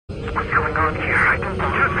going on here? I don't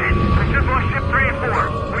believe it. We just lost ship 3 and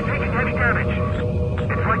 4. We're taking heavy damage.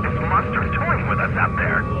 It's like this monster's toying with us out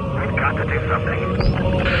there. We've got to do something.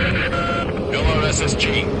 LRSSG,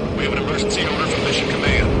 we have an emergency order from Mission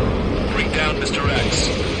Command. Bring down Mr. X.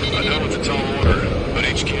 I know it's a tall order, but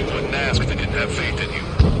HQ wouldn't ask if they didn't have faith in you.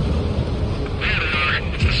 There they are.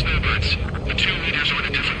 It's the snowbirds. The 2 leaders are in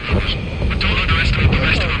a different mode. But don't underestimate the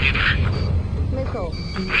rest of them either. They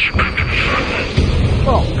should prove to be fun.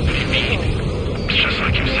 Oh. What do you mean? It's just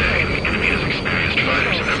like you say. The enemy has experienced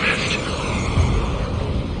fighters in their midst.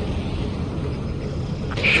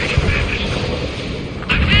 Shake it, bandit.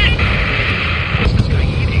 I'm in! What's this guy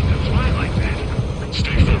eating? That's why I like that.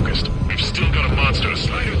 Stay focused. We've still got a monster to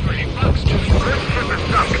slay. First ship is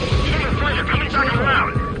sunk. 2 and 3 are coming back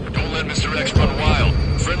around. Don't let Mr. X run wild.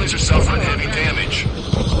 Friendlies are suffering heavy damage.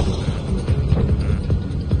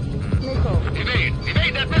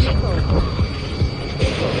 Evade that missile!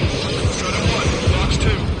 Squadron 1, Box 2.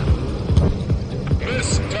 Miss,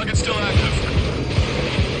 target's still active.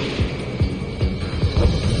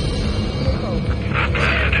 Not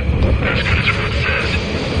bad. As good as everyone says.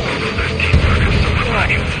 Although their teamwork is somewhat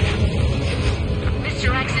lacking. Mr.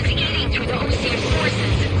 X is eating through the Osean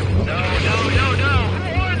forces. No.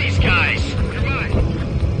 Who are these guys? Come on.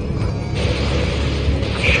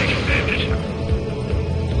 Shake it, bandit.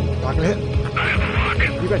 Not gonna hit. I have a lock.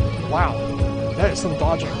 You bet. Wow. That is some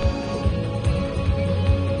dodging. The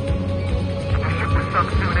ship was sunk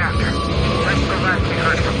soon after. That's the last we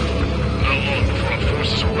heard from them. Not long before our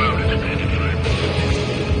forces are routed, bandit frame.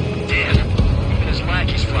 Damn. Even his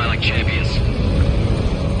lackeys fly like champions.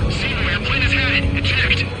 See where your plane is headed.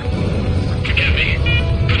 Eject. Forgive me.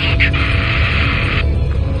 Good luck.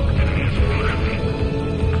 Enemy has a lock on me.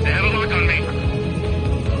 They have a lock on me.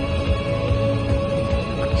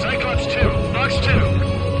 Cyclops 2, Box 2.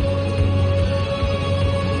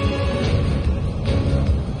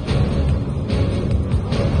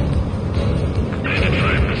 Bandit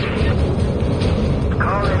frame missile.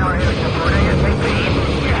 Call in our air support ASAP.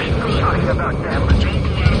 Yes, I'm talking about them. Don't go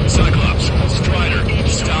out of the Cyclops, Strider,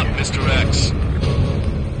 stop Mr. X.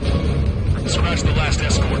 Scratch the last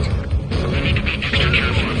escort. I need to be extra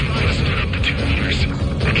careful if we listen up the 2 leaders.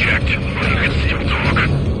 Eject. Or you can see him talk.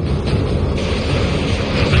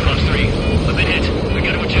 Cyclops 3, I've been hit. We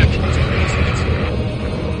gotta eject.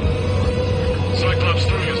 Cyclops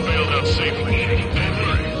 3 is bailed out safely. Don't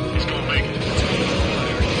worry. He's gonna make it.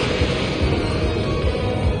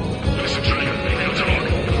 Listen, Trigger. Real talk.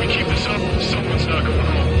 If we keep this up, someone's not going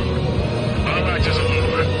home. I'll act as a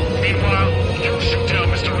lure. Meanwhile, you shoot down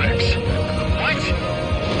Mr. X. What?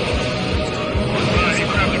 Alright, he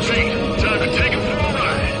grabbed the feet. Time to take him for a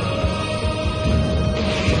ride.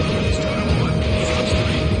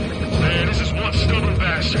 Man, this is one stubborn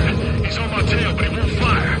bastard. He's on my tail, but he won't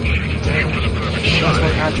fire. Aim for the perfect shot. That's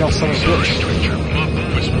what agile son of a Sorry, bitch. stranger. My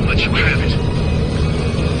boys won't let you have it.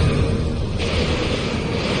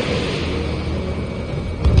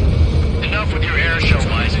 Enough with your air show,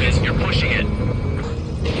 Wiseman. You're pushing it.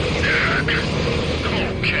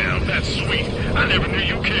 Oh, Cam, that's sweet. I never knew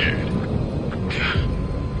you cared.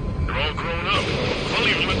 They're all grown up. I'll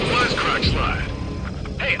even let the wisecrack slide.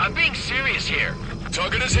 Hey, I'm being serious here.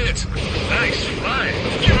 Target is hit. Nice, fine.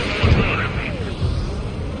 Give him one more.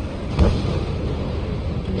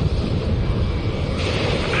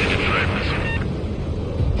 Bandit frame missile.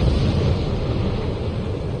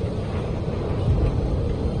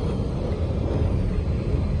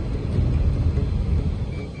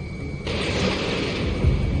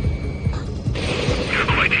 You're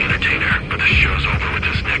quite the entertainer, but the show's over with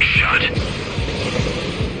this next shot.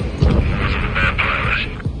 Wasn't a bad pilot.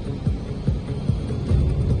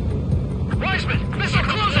 Wiseman, missile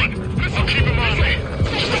closing! I'll keep him on me.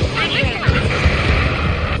 Just a bit longer.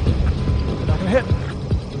 Not gonna hit.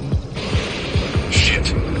 Shit.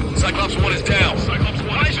 Cyclops 1 is down. Cyclops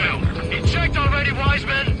 1 is down. Eject already,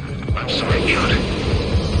 Wiseman! I'm sorry, John.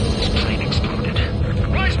 This plane exploded.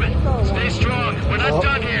 Wiseman, stay strong. We're not Oh.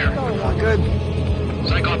 done here. Not good.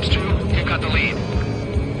 Cyclops 2, you've got the lead.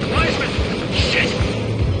 Wiseman! Shit!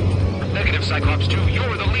 Negative, Cyclops 2,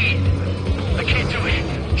 you're the lead. I can't do it.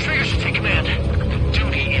 Trigger should take command. The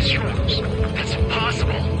duty is yours. That's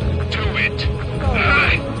impossible. Do it.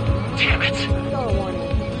 Damn it.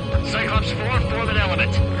 Cyclops 4, form an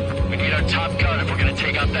element. We need our top gun if we're gonna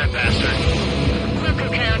take out that bastard. Local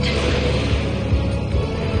count.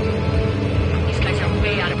 These guys are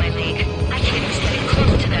way out of my league. I can't even get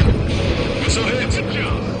close to them. Missile hit.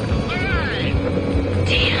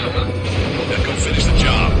 Damn. Then go finish the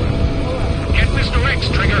job. Get Mr. X,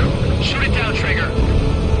 Trigger. Shoot it down, Trigger.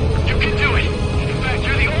 You can do it. In fact,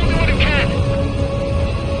 you're the only one who can.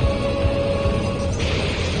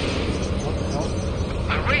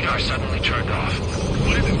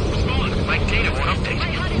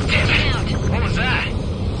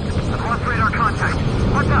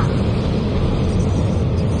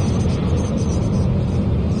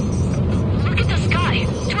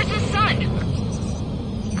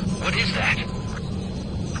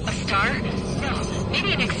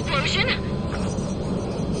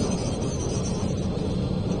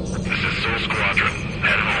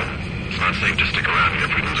 safe to stick around here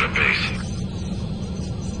if we lose our base.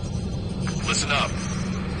 Listen up.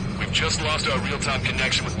 We've just lost our real-time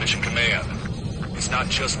connection with Mission Command. It's not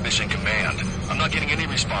just Mission Command. I'm not getting any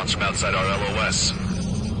response from outside our LOS.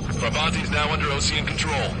 Farbanti is now under OCN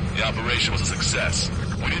control. The operation was a success.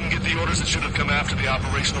 We didn't get the orders that should have come after the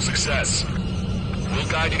operational success. We'll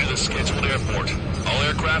guide you to the scheduled airport. All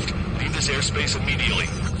aircraft, leave this airspace immediately.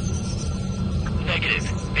 Negative.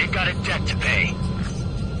 They've got a debt to pay.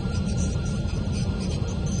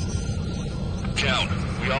 Count,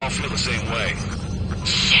 we all feel the same way.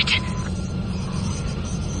 Shit.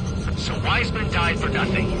 So Wiseman died for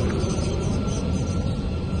nothing.